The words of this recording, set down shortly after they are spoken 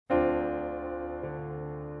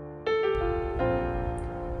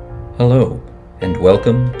Hello, and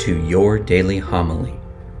welcome to Your Daily Homily,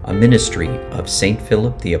 a ministry of St.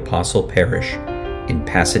 Philip the Apostle Parish in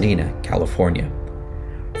Pasadena, California.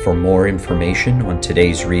 For more information on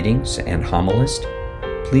today's readings and homilist,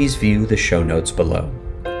 please view the show notes below.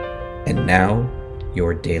 And now,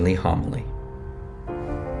 your daily homily.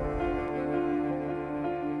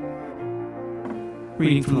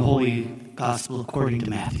 Reading from the Holy Gospel according to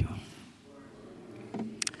Matthew.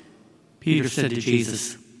 Peter said to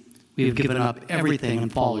Jesus, "We have given up everything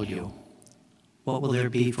and followed you. What will there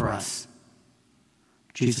be for us?"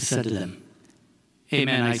 Jesus said to them,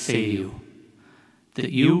 "Amen, I say to you,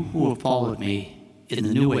 that you who have followed me in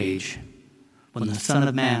the new age, when the Son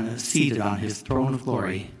of Man is seated on his throne of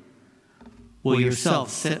glory, will yourself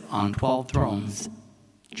sit on 12 thrones,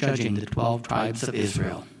 judging the 12 tribes of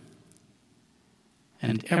Israel.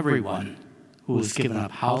 And everyone who has given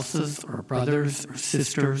up houses or brothers or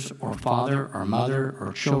sisters or father or mother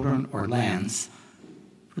or children or lands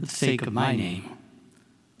for the sake of my name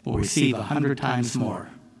will receive 100 times more,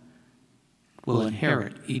 will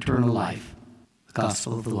inherit eternal life." The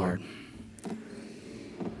Gospel of the Lord.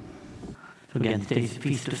 So again, today's the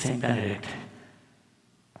feast of St. Benedict.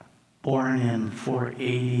 Born in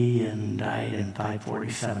 480 and died in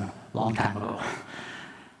 547, a long time ago.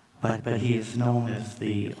 But he is known as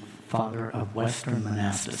the father of Western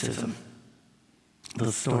monasticism. The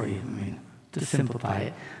story, to simplify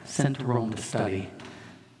it, sent to Rome to study,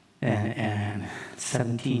 and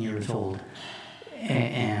 17 years old,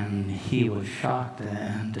 and he was shocked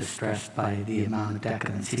and distressed by the amount of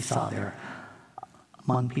decadence he saw there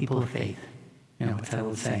among people of faith. It's that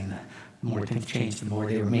old saying, the more things change, the more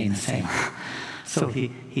they remain the same. So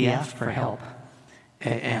he asked for help.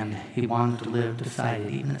 And he wanted to decided,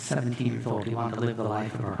 even at 17 years old, he wanted to live the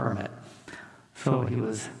life of a hermit. So he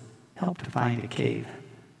was helped to find a cave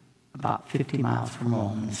about 50 miles from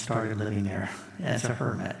Rome and started living there as a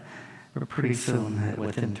hermit. But pretty soon,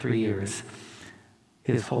 within 3 years,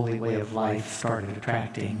 his holy way of life started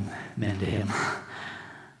attracting men to him.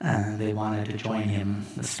 And they wanted to join him,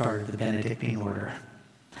 the start of the Benedictine order.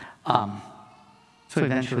 So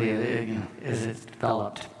eventually, as it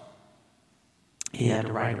developed, he had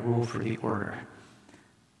to write a rule for the order.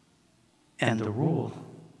 And the rule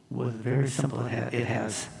was very simple. It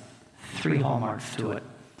has 3 hallmarks to it.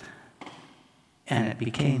 And it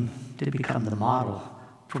did become the model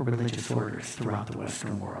for religious orders throughout the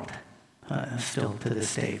Western world. Still to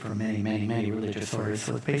this day for many, many, many religious orders.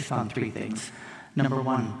 So it's based on 3 things. Number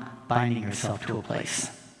 1, binding yourself to a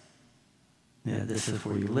place. This is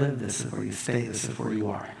where you live, this is where you stay, this is where you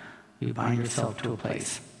are. You bind yourself to a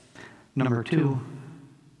place. Number 2,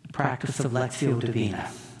 the practice of Lectio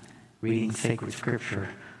Divina, reading sacred scripture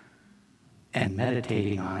and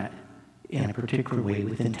meditating on it in a particular way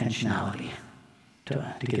with intentionality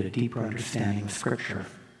to get a deeper understanding of scripture.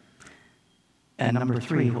 And number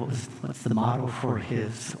 3, what's the motto for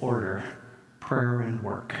his order? Prayer and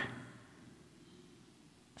work.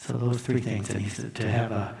 So those 3 things, and he said to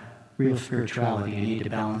have a real spirituality, you need to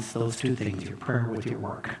balance those 2 things, your prayer with your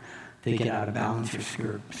work. They get out of balance,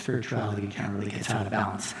 your spirituality generally gets out of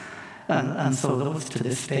balance. And so those, to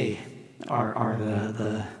this day, are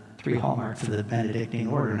the 3 hallmarks of the Benedictine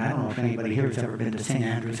order. And I don't know if anybody here has ever been to St.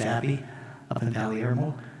 Andrew's Abbey up in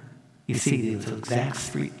Palermo. You see those exact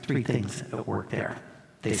three things at work there.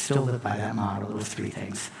 They still live by that motto, those 3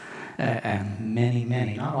 things. And many,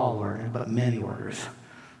 many, not all orders, but many orders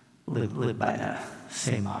live by that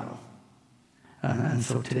same motto. And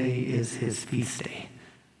so today is his feast day.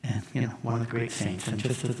 And, one of the great saints. And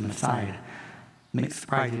just as an aside, it's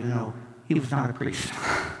surprising to know he was not a priest.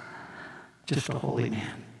 Just a holy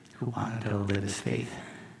man who wanted to live his faith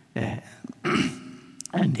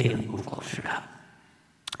and daily move closer to God.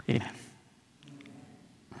 Amen.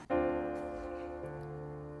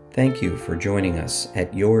 Thank you for joining us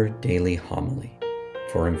at Your Daily Homily.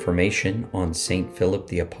 For information on St. Philip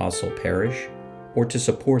the Apostle Parish or to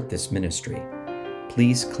support this ministry,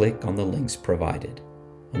 please click on the links provided.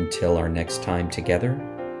 Until our next time together,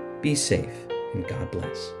 be safe and God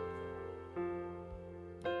bless.